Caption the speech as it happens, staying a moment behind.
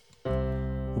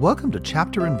Welcome to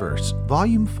Chapter and Verse,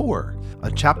 Volume 4,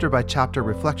 a chapter-by-chapter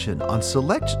reflection on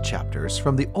select chapters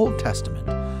from the Old Testament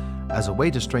as a way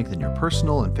to strengthen your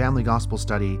personal and family gospel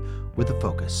study with a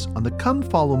focus on the Come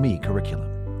Follow Me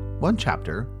curriculum. One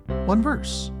chapter, one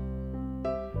verse.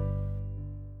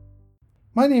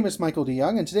 My name is Michael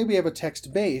DeYoung, and today we have a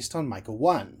text based on Micah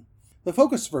 1. The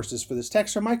focus verses for this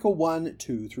text are Micah 1,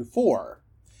 2 through 4.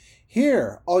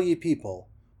 Hear, all ye people,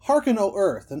 hearken, O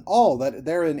earth, and all that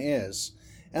therein is,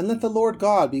 and let the Lord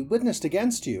God be witnessed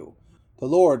against you, the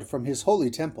Lord from his holy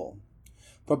temple.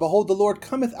 For behold, the Lord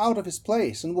cometh out of his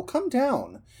place, and will come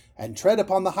down, and tread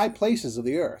upon the high places of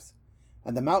the earth.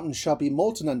 And the mountains shall be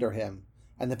molten under him,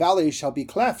 and the valleys shall be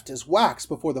cleft as wax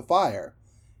before the fire,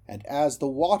 and as the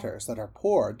waters that are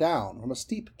poured down from a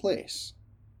steep place.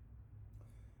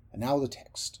 And now the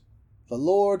text. The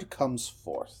Lord comes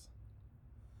forth.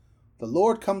 The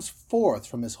Lord comes forth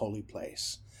from his holy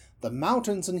place. The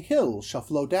mountains and hills shall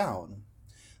flow down.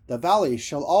 The valleys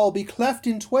shall all be cleft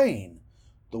in twain.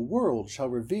 The world shall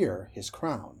revere his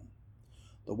crown.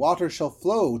 The waters shall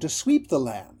flow to sweep the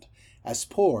land, as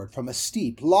poured from a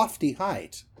steep, lofty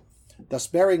height, thus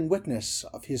bearing witness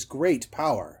of his great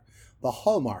power, the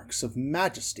hallmarks of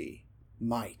majesty,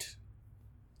 might.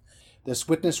 This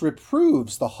witness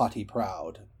reproves the haughty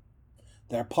proud.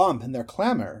 Their pomp and their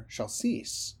clamor shall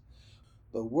cease.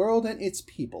 The world and its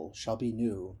people shall be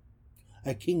new,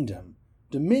 a kingdom,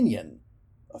 dominion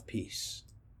of peace.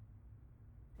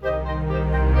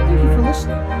 Thank you for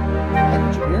listening.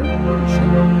 Like what you hear?